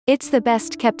It's the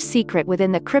best-kept secret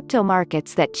within the crypto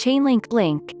markets that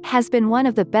Chainlink has been one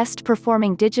of the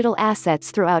best-performing digital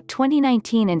assets throughout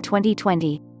 2019 and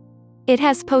 2020. It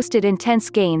has posted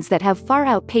intense gains that have far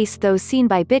outpaced those seen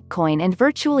by Bitcoin and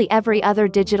virtually every other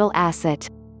digital asset.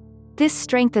 This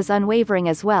strength is unwavering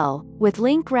as well, with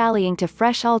Link rallying to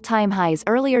fresh all-time highs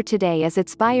earlier today as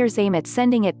its buyers aim at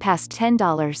sending it past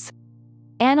 $10.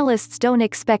 Analysts don't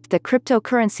expect the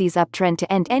cryptocurrency's uptrend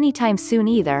to end anytime soon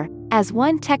either, as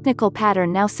one technical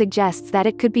pattern now suggests that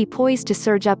it could be poised to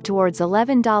surge up towards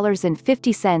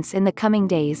 $11.50 in the coming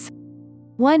days.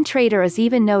 One trader is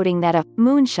even noting that a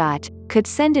moonshot could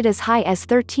send it as high as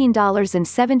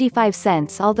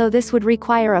 $13.75, although this would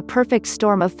require a perfect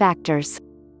storm of factors.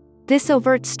 This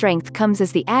overt strength comes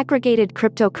as the aggregated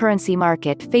cryptocurrency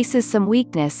market faces some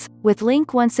weakness, with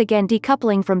Link once again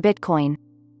decoupling from Bitcoin.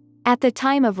 At the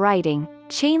time of writing,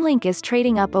 Chainlink is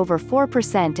trading up over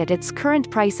 4% at its current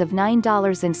price of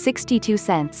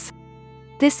 $9.62.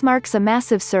 This marks a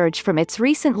massive surge from its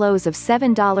recent lows of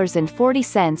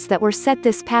 $7.40 that were set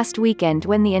this past weekend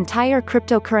when the entire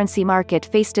cryptocurrency market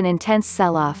faced an intense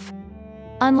sell-off.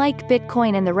 Unlike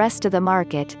Bitcoin and the rest of the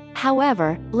market,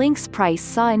 however, Link's price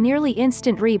saw a nearly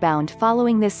instant rebound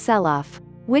following this sell-off,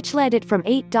 which led it from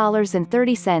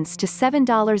 $8.30 to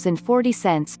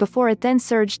 $7.40 before it then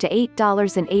surged to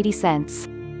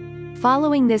 $8.80.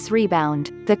 Following this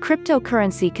rebound, the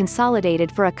cryptocurrency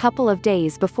consolidated for a couple of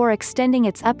days before extending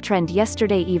its uptrend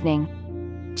yesterday evening.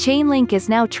 Chainlink is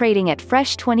now trading at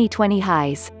fresh 2020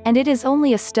 highs, and it is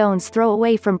only a stone's throw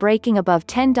away from breaking above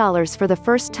 $10 for the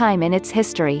first time in its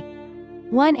history.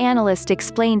 One analyst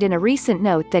explained in a recent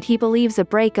note that he believes a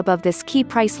break above this key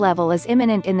price level is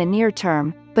imminent in the near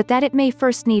term, but that it may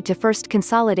need to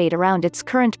consolidate around its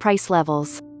current price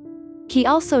levels. He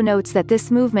also notes that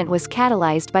this movement was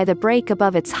catalyzed by the break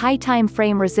above its high time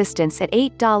frame resistance at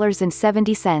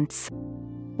 $8.70.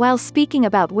 While speaking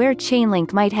about where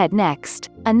Chainlink might head next,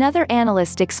 another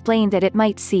analyst explained that it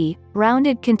might see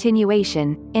rounded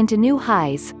continuation into new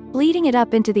highs, leading it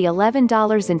up into the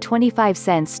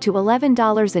 $11.25 to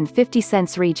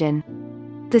 $11.50 region.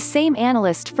 The same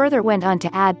analyst further went on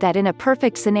to add that in a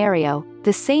perfect scenario,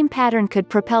 the same pattern could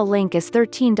propel Link as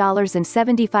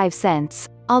 $13.75,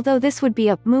 although this would be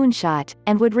a moonshot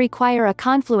and would require a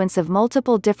confluence of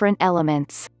multiple different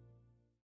elements.